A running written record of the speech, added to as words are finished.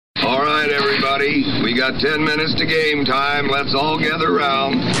everybody. We got 10 minutes to game time. Let's all gather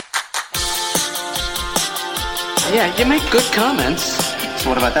round. Yeah, you make good comments. So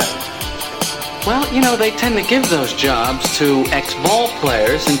what about that? Well, you know, they tend to give those jobs to ex-ball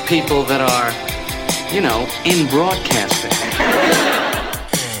players and people that are, you know, in broadcasting.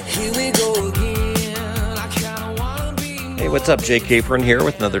 Hey, what's up? Jake Capron here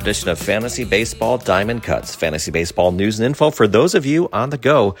with another edition of Fantasy Baseball Diamond Cuts. Fantasy Baseball news and info for those of you on the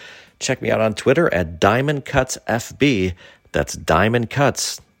go. Check me out on Twitter at Diamond Cuts FB. That's Diamond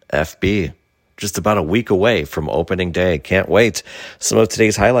Cuts FB. Just about a week away from opening day. Can't wait. Some of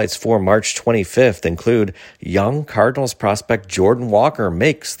today's highlights for March 25th include young Cardinals prospect Jordan Walker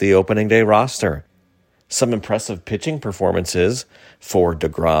makes the opening day roster. Some impressive pitching performances for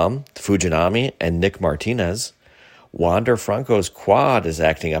DeGrom, Fujinami, and Nick Martinez. Wander Franco's quad is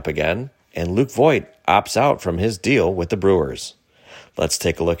acting up again, and Luke Voit opts out from his deal with the Brewers. Let's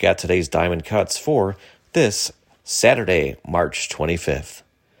take a look at today's Diamond Cuts for this Saturday, March 25th.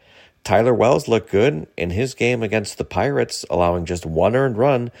 Tyler Wells looked good in his game against the Pirates, allowing just one earned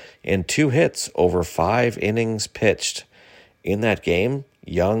run and 2 hits over 5 innings pitched. In that game,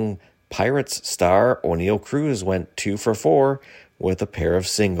 young Pirates star O'Neal Cruz went 2 for 4 with a pair of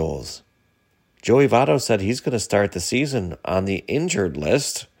singles. Joey Votto said he's going to start the season on the injured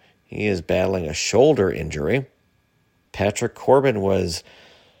list. He is battling a shoulder injury. Patrick Corbin was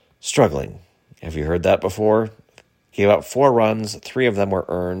struggling. Have you heard that before? Gave out 4 runs. 3 of them were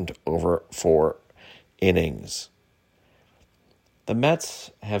earned over 4 innings. The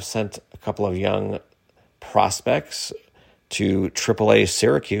Mets have sent a couple of young prospects to AAA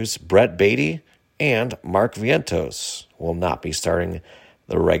Syracuse. Brett Beatty and Mark Vientos will not be starting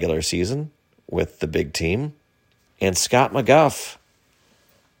the regular season with the big team. And Scott McGough,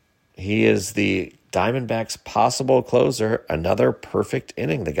 he is the Diamondbacks' possible closer. Another perfect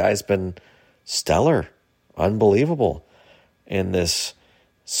inning. The guy's been stellar, unbelievable in this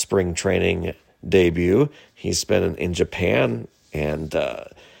spring training debut. He's been in Japan, and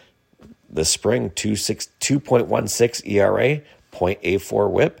the spring 2.16 ERA,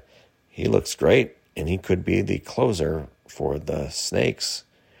 0.84 whip. He looks great, and he could be the closer for the Snakes.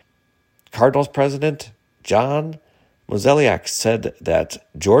 Cardinals president John Mozeliak said that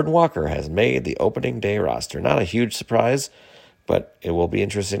Jordan Walker has made the opening day roster. Not a huge surprise, but it will be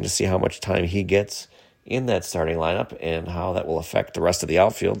interesting to see how much time he gets in that starting lineup and how that will affect the rest of the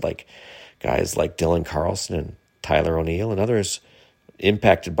outfield, like guys like Dylan Carlson and Tyler O'Neill and others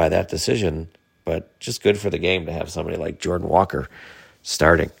impacted by that decision. But just good for the game to have somebody like Jordan Walker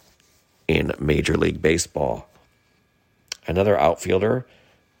starting in Major League Baseball. Another outfielder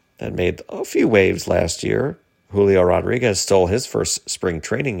that made a few waves last year, Julio Rodriguez, stole his first spring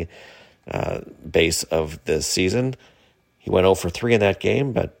training base of this season. He went 0 for 3 in that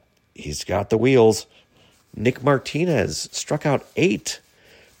game, but he's got the wheels. Nick Martinez struck out 8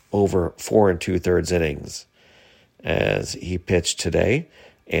 over 4 2/3 innings as he pitched today.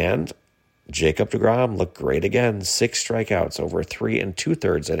 And Jacob DeGrom looked great again. 6 strikeouts over 3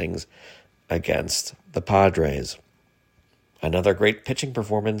 2/3 innings against the Padres. Another great pitching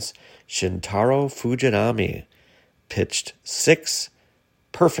performance, Shintaro Fujinami pitched 6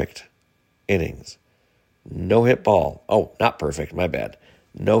 perfect innings. No hit ball. Oh, not perfect, my bad.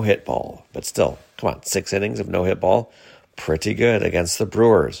 No hit ball, but still, come on, 6 innings of no hit ball. Pretty good against the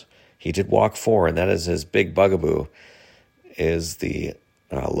Brewers. He did walk 4, and that is his big bugaboo, is the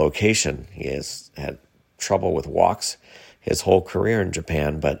location. He has had trouble with walks his whole career in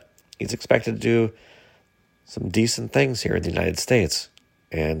Japan, but he's expected to do some decent things here in the United States.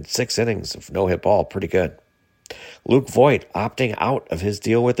 And 6 innings of no hit ball, pretty good. Luke Voit opting out of his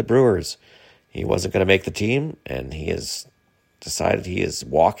deal with the Brewers. He wasn't going to make the team, and he has decided he is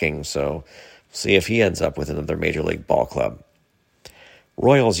walking, so we'll see if he ends up with another Major League ball club.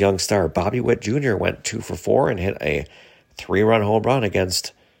 Royals young star Bobby Witt Jr. went 2 for 4 and hit a 3-run home run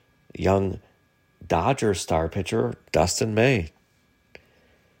against young Dodger star pitcher Dustin May.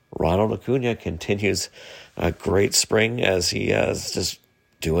 Ronald Acuna continues a great spring as he is just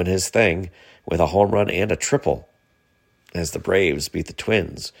doing his thing with a home run and a triple as the Braves beat the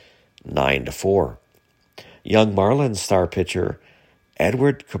Twins 9-4. Young Marlins star pitcher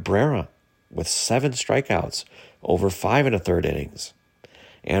Edward Cabrera with 7 strikeouts over 5 1/3 innings.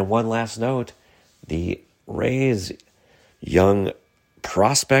 And one last note, the Rays' young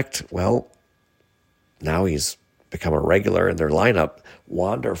prospect, well, now he's become a regular in their lineup,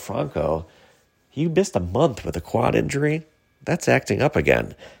 Wander Franco. He missed a month with a quad injury. That's acting up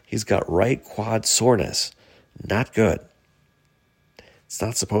again. He's got right quad soreness. Not good. It's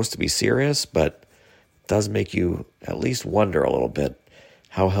not supposed to be serious, but it does make you at least wonder a little bit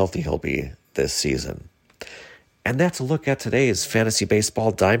how healthy he'll be this season. And that's a look at today's Fantasy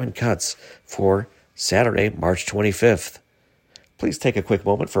Baseball Diamond Cuts for Saturday, March 25th. Please take a quick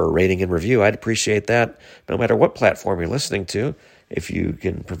moment for a rating and review. I'd appreciate that no matter what platform you're listening to. If you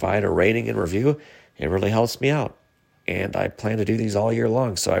can provide a rating and review, it really helps me out. And I plan to do these all year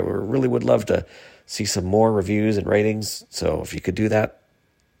long, so I really would love to see some more reviews and ratings. So if you could do that,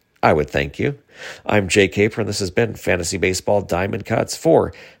 I would thank you. I'm Jay Capron. This has been Fantasy Baseball Diamond Cuts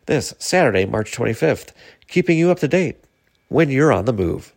for this Saturday, March 25th, keeping you up to date when you're on the move.